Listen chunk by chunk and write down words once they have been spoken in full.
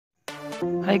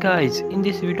Hi guys, in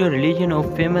this video religion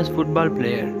of famous football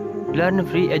player. Learn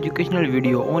free educational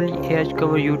video only AH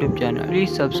Cover YouTube channel.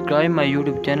 Please subscribe my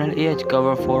YouTube channel AH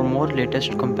Cover for more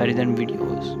latest comparison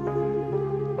videos.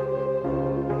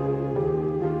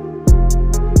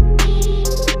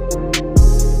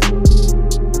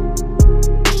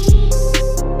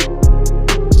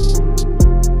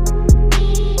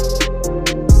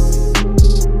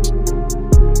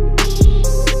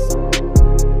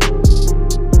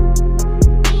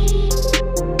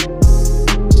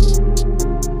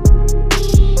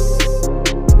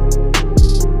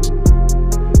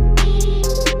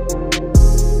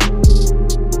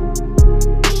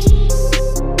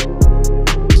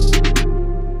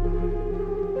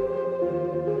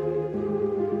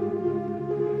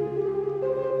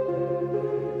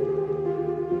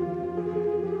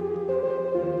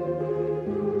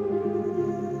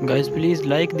 Guys, please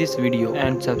like this video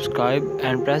and subscribe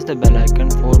and press the bell icon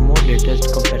for more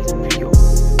latest comparison video.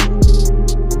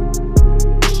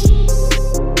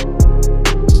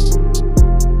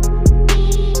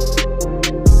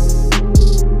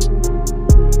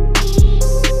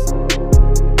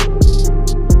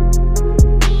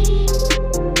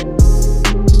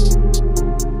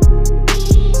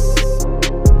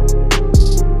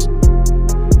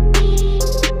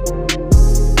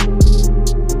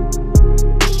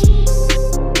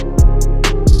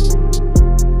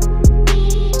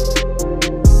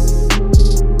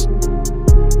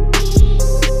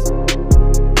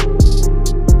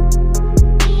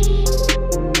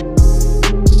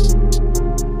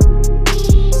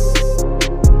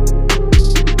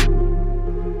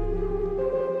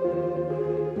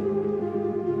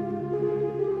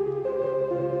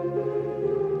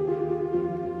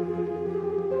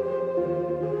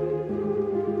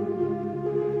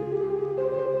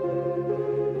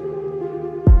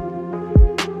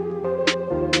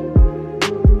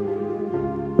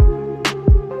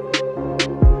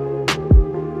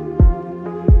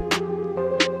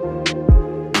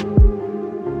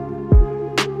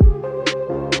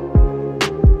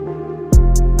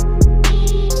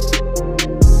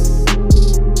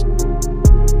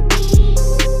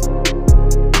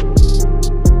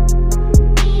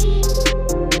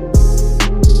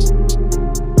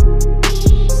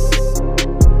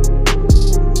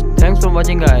 Thanks for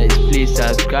watching guys, please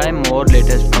subscribe more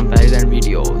latest comparison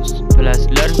videos. Plus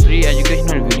learn free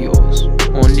educational videos.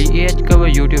 Only AH Cover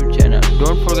YouTube channel.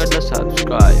 Don't forget to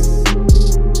subscribe.